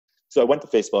So I went to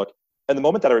Facebook, and the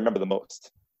moment that I remember the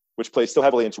most, which plays so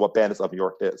heavily into what Bandits of New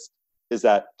York is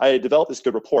that I had developed this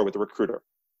good rapport with the recruiter.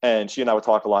 And she and I would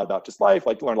talk a lot about just life,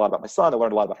 like learn a lot about my son. I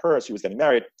learned a lot about her as she was getting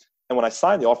married. And when I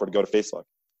signed the offer to go to Facebook,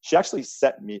 she actually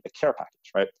sent me a care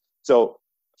package, right? So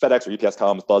FedEx or UPS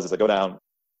comes, buzzes, I go down,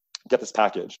 get this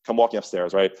package, come walking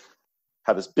upstairs, right?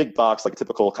 Have this big box, like a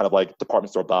typical kind of like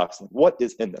department store box. Like, what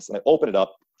is in this? And I open it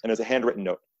up, and there's a handwritten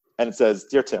note. And it says,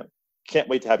 "Dear Tim, can't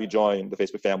wait to have you join the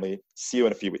Facebook family. See you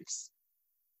in a few weeks."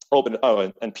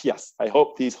 And P.S. I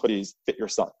hope these hoodies fit your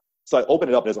son. So I open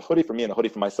it up, and there's a hoodie for me and a hoodie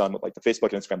for my son with like the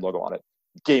Facebook and Instagram logo on it.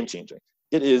 Game changing.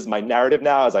 It is my narrative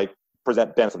now as I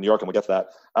present Bandits of New York, and we'll get to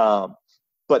that.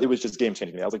 But it was just game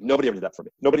changing to me. I was like, nobody ever did that for me.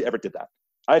 Nobody ever did that.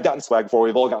 I had gotten swag before.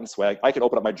 We've all gotten swag. I can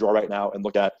open up my drawer right now and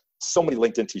look at so many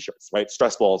LinkedIn t-shirts, right?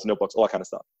 Stress balls, notebooks, all that kind of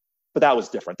stuff. But that was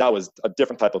different. That was a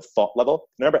different type of thought level.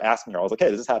 And I remember asking her, I was like, hey,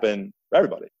 does this happen for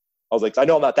everybody? I was like, I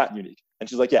know I'm not that unique. And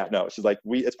she's like, yeah, no. She's like,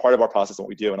 it's part of our process and what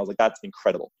we do. And I was like, that's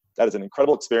incredible. That is an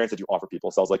incredible experience that you offer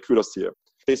people. So I was like, kudos to you.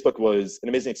 Facebook was an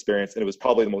amazing experience, and it was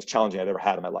probably the most challenging I'd ever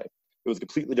had in my life. It was a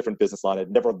completely different business line.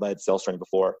 I'd never led sales training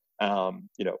before.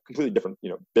 Completely different,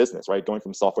 business, right? Going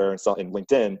from software and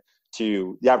LinkedIn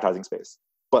to the advertising space.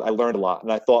 But I learned a lot.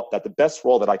 And I thought that the best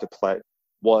role that I could play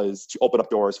was to open up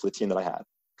doors for the team that I had.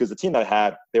 Because the team that I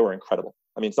had, they were incredible.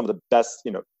 I mean, some of the best,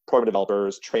 program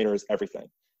developers, trainers, everything.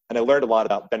 And I learned a lot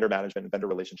about vendor management and vendor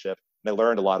relationship. And I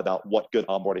learned a lot about what good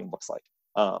onboarding looks like.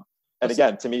 And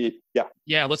again, to me, yeah.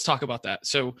 Yeah, let's talk about that.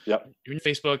 So you're in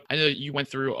Facebook. I know you went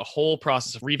through a whole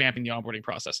process of revamping the onboarding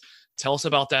process. Tell us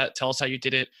about that. Tell us how you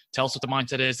did it. Tell us what the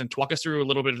mindset is, and walk us through a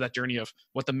little bit of that journey of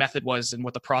what the method was and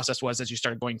what the process was as you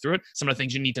started going through it. Some of the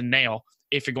things you need to nail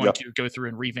if you're going to go through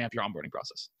and revamp your onboarding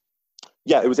process.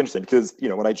 Yeah, it was interesting because,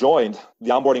 when I joined,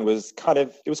 the onboarding was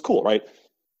it was cool, right?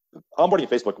 Onboarding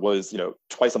Facebook was,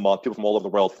 twice a month, people from all over the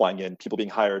world flying in, people being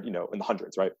hired, in the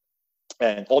hundreds, right?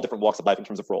 And all different walks of life in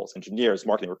terms of roles, engineers,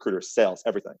 marketing, recruiters, sales,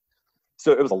 everything.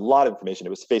 So it was a lot of information.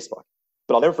 It was Facebook.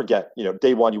 But I'll never forget,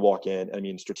 day one, you walk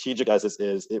in, strategic as this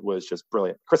is, it was just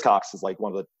brilliant. Chris Cox is like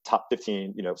one of the top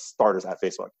 15, starters at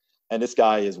Facebook. And this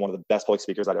guy is one of the best public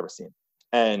speakers I'd ever seen.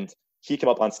 And he came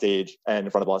up on stage and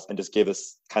in front of us and just gave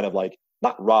this kind of like,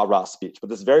 not rah-rah speech, but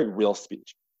this very real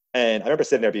speech. And I remember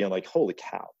sitting there being like, holy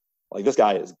cow, like this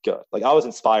guy is good. Like I was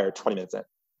inspired 20 minutes in.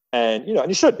 And, and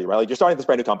you should be, right? Like you're starting this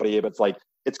brand new company, but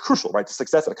it's crucial, right? The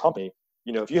success of a company,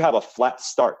 if you have a flat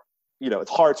start, it's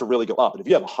hard to really go up. And if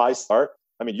you have a high start,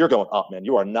 you're going up, man.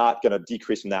 You are not going to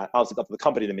decrease from that. Obviously, it's up to the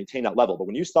company to maintain that level. But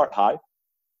when you start high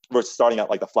versus starting at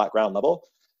like the flat ground level,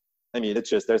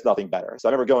 there's nothing better. So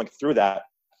I remember going through that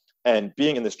and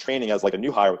being in this training as like a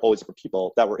new hire with all these different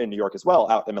people that were in New York as well,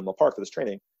 out in Menlo Park for this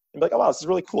training. And be like, oh, wow, this is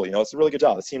really cool. It's a really good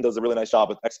job. The team does a really nice job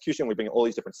with execution. We bring in all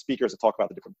these different speakers to talk about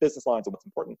the different business lines and what's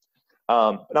important.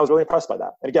 And I was really impressed by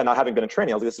that. And again, not having been in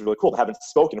training, I was like, this is really cool. Having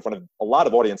spoken in front of a lot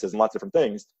of audiences and lots of different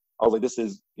things, I was like, this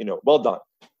is, well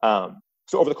done.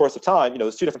 So over the course of time,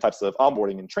 there's two different types of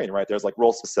onboarding and training, right? There's like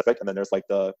role specific, and then there's like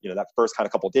the, that first kind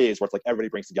of couple of days where it's like everybody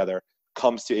brings together,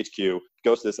 comes to HQ,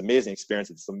 goes to this amazing experience,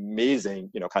 it's this amazing,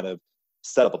 kind of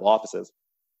setup of offices.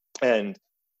 And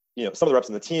some of the reps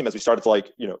in the team, as we started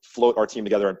to float our team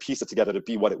together and piece it together to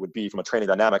be what it would be from a training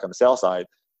dynamic on the sales side,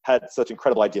 had such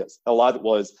incredible ideas. And a lot of it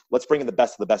was, let's bring in the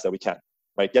best of the best that we can,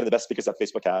 right? Getting the best speakers that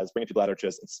Facebook has, bringing people that are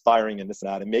just inspiring and this and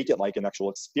that, and make it like an actual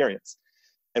experience.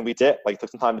 And we did, it took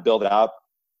some time to build it out,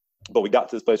 but we got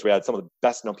to this place where we had some of the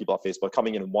best known people at Facebook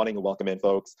coming in and wanting to welcome in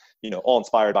folks, all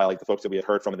inspired by the folks that we had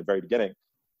heard from in the very beginning.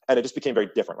 And it just became very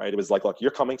different, right? It was like, look,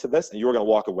 you're coming to this and you were going to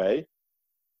walk away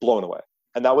blown away.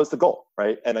 And that was the goal,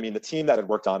 right? And the team that had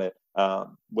worked on it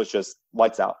was just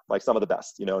lights out, like some of the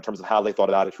best, in terms of how they thought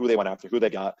about it, who they went after, who they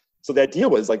got. So the idea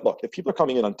was look, if people are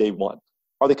coming in on day one,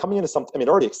 are they coming into something,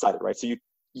 already excited, right? So you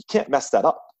can't mess that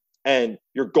up. And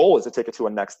your goal is to take it to a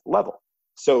next level.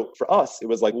 So for us, it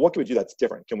was like, what can we do that's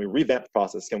different? Can we revamp the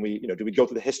process? Can we, do we go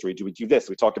through the history? Do we do this?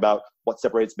 We talk about what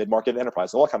separates mid-market and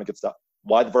enterprise, all that kind of good stuff.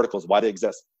 Why the verticals, why they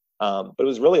exist. But it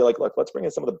was really like, look, let's bring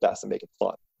in some of the best and make it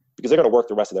fun, because they're going to work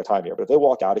the rest of their time here. But if they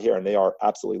walk out of here and they are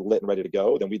absolutely lit and ready to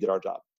go, then we did our job.